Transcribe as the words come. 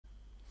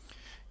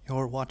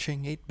You're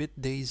watching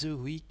 8-Bit Days a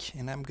Week,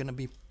 and I'm gonna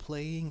be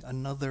playing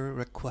another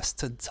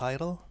requested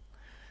title.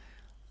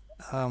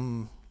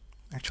 Um,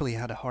 Actually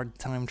had a hard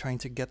time trying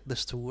to get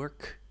this to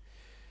work,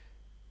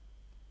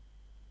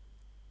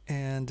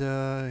 and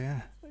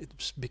yeah,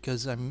 it's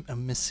because I'm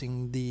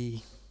missing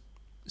the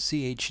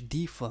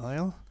CHD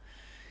file.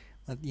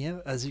 But yeah,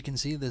 as you can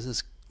see, this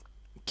is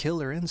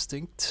Killer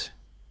Instinct.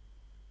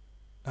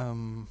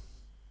 Um,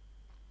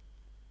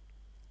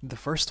 the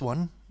first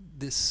one.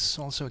 This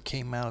also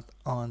came out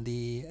on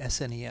the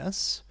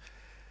SNES.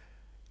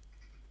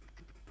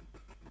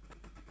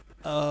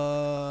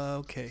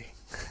 Okay.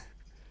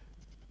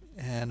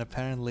 And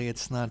apparently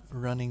it's not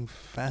running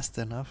fast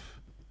enough.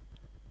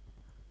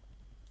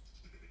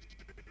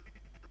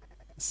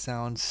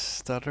 Sound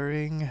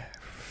stuttering.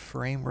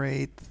 Frame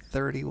rate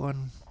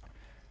 31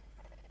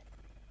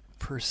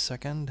 per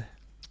second.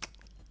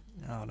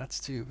 Oh, that's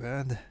too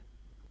bad.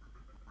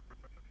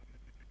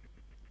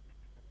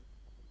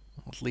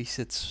 At least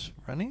it's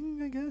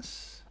running, I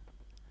guess.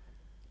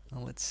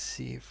 Well, let's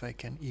see if I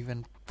can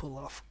even pull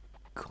off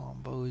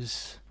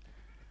combos.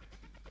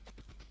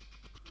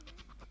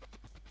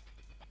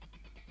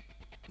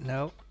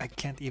 No, I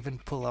can't even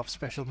pull off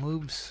special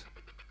moves.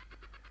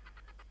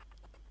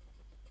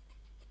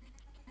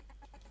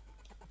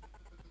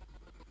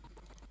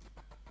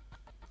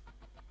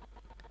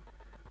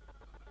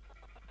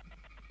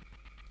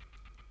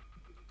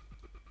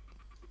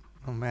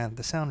 Oh man,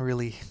 the sound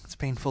really, it's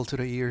painful to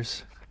the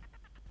ears.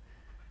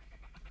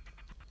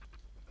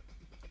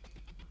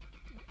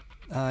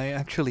 I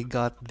actually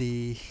got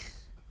the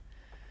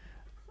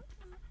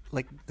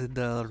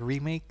the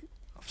remake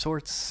of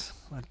sorts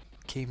that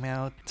came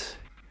out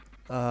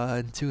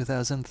in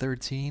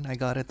 2013. I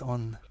got it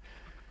on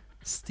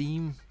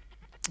Steam.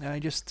 I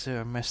just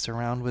messed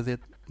around with it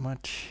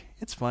much.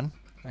 It's fun,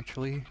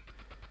 actually.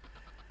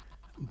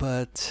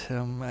 But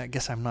I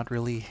guess I'm not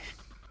really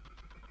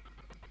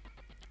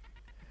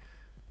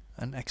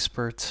an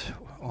expert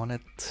on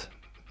it.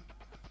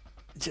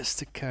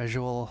 Just a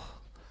casual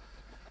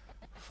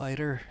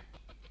fighter.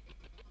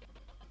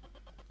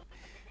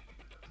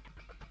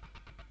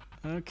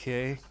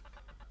 Okay.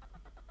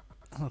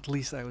 At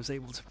least I was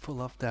able to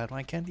pull off that.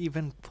 I can't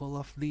even pull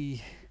off the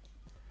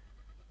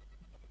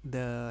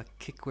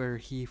kick where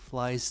he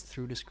flies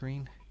through the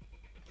screen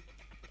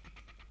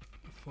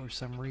for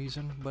some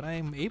reason, but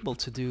I'm able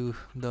to do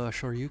the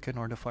Shoryuken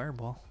or the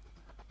fireball.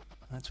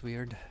 That's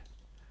weird.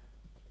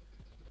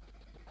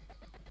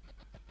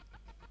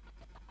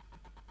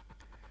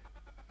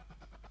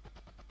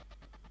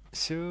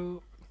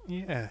 So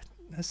yeah,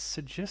 as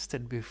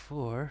suggested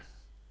before,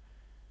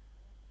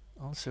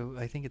 also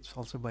I think it's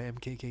also by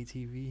MKK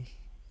TV.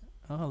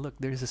 Oh look,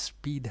 there's a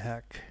speed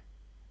hack.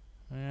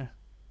 Yeah,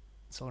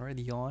 it's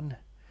already on.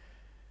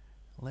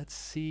 Let's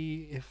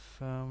see if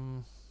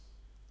I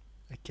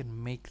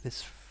can make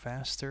this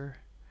faster.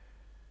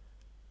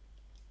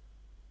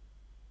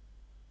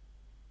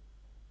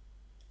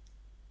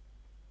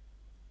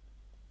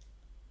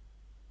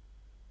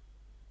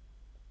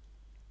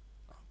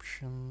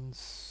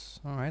 Options.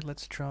 Alright,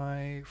 let's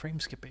try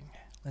frame skipping.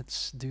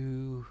 Let's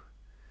do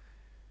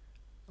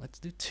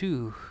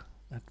two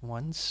at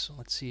once.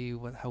 Let's see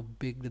how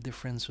big the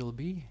difference will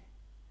be.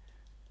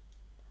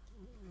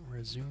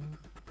 Resume.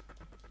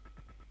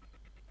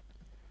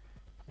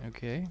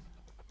 Okay.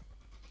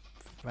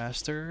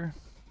 Faster.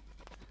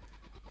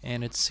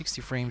 And it's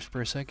 60 frames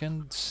per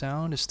second.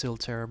 Sound is still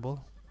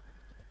terrible.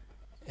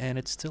 And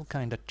it's still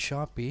kinda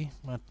choppy,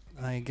 but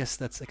I guess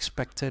that's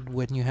expected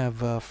when you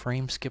have a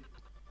frame skip.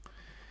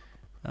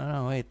 Oh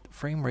no, wait,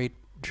 frame rate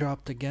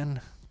dropped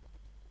again.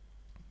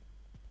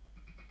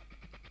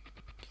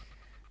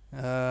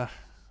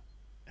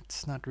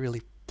 It's not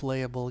really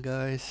playable,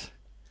 guys.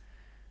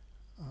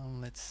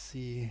 Let's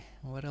see,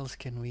 what else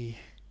can we...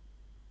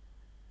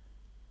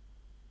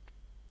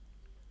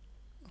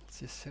 Let's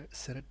just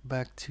set it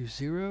back to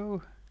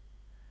 0.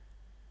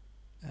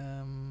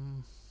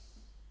 I'm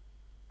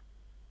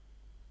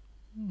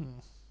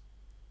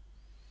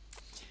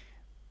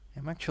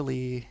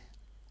actually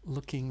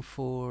looking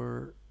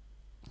for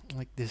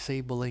like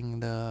disabling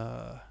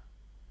the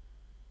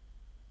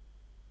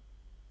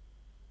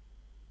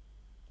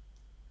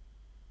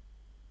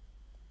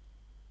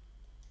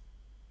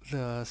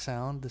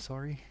sound,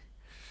 sorry.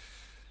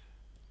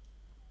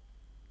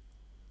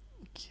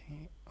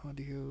 Okay,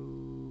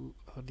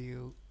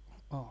 audio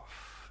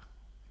off.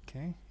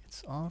 Okay,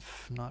 it's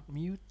off, not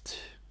mute.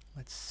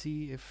 Let's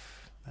see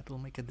if that will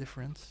make a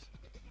difference.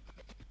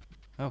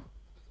 Oh,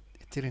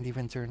 it didn't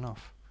even turn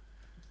off.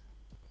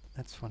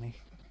 That's funny.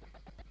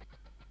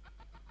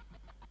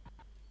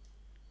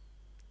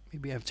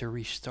 Maybe I have to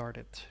restart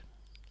it.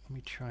 Let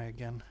me try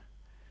again.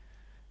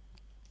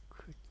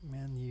 Quick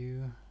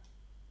menu.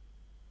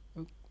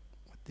 Oh,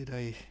 what did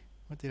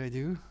I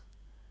do?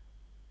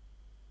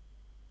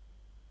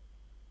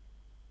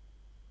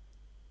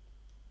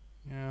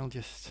 Yeah, I'll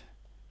just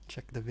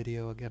check the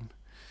video again.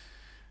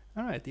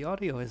 Alright, the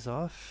audio is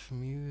off.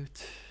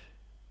 Mute.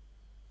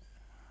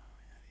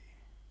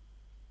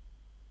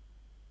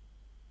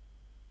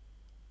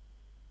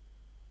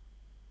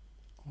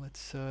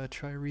 Let's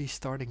try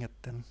restarting it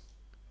then.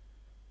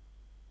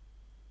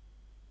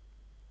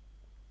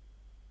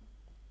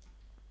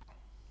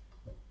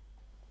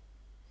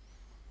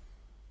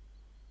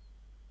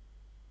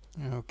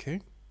 Okay.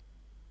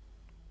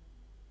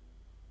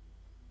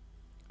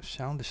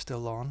 Sound is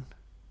still on.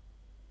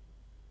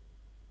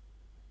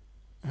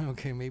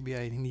 Okay, maybe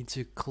I need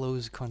to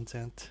close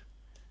content.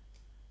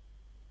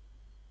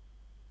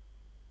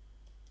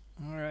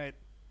 Alright.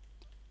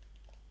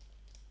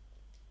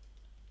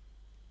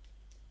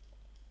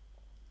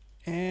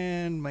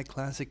 And my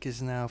classic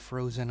is now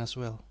frozen as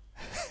well.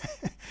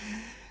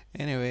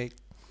 Anyway,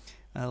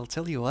 I'll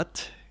tell you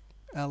what.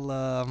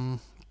 I'll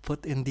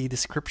put in the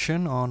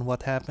description on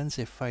what happens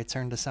if I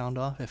turn the sound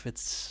off, if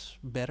it's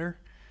better.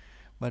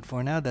 But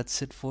for now,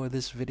 that's it for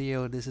this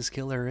video. This is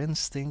Killer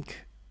Instinct,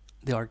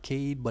 the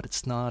arcade, but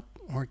it's not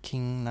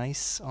working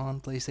nice on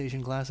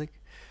PlayStation Classic.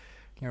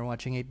 You're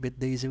watching 8-Bit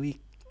Days a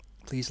Week.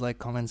 Please like,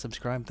 comment,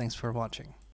 subscribe. Thanks for watching.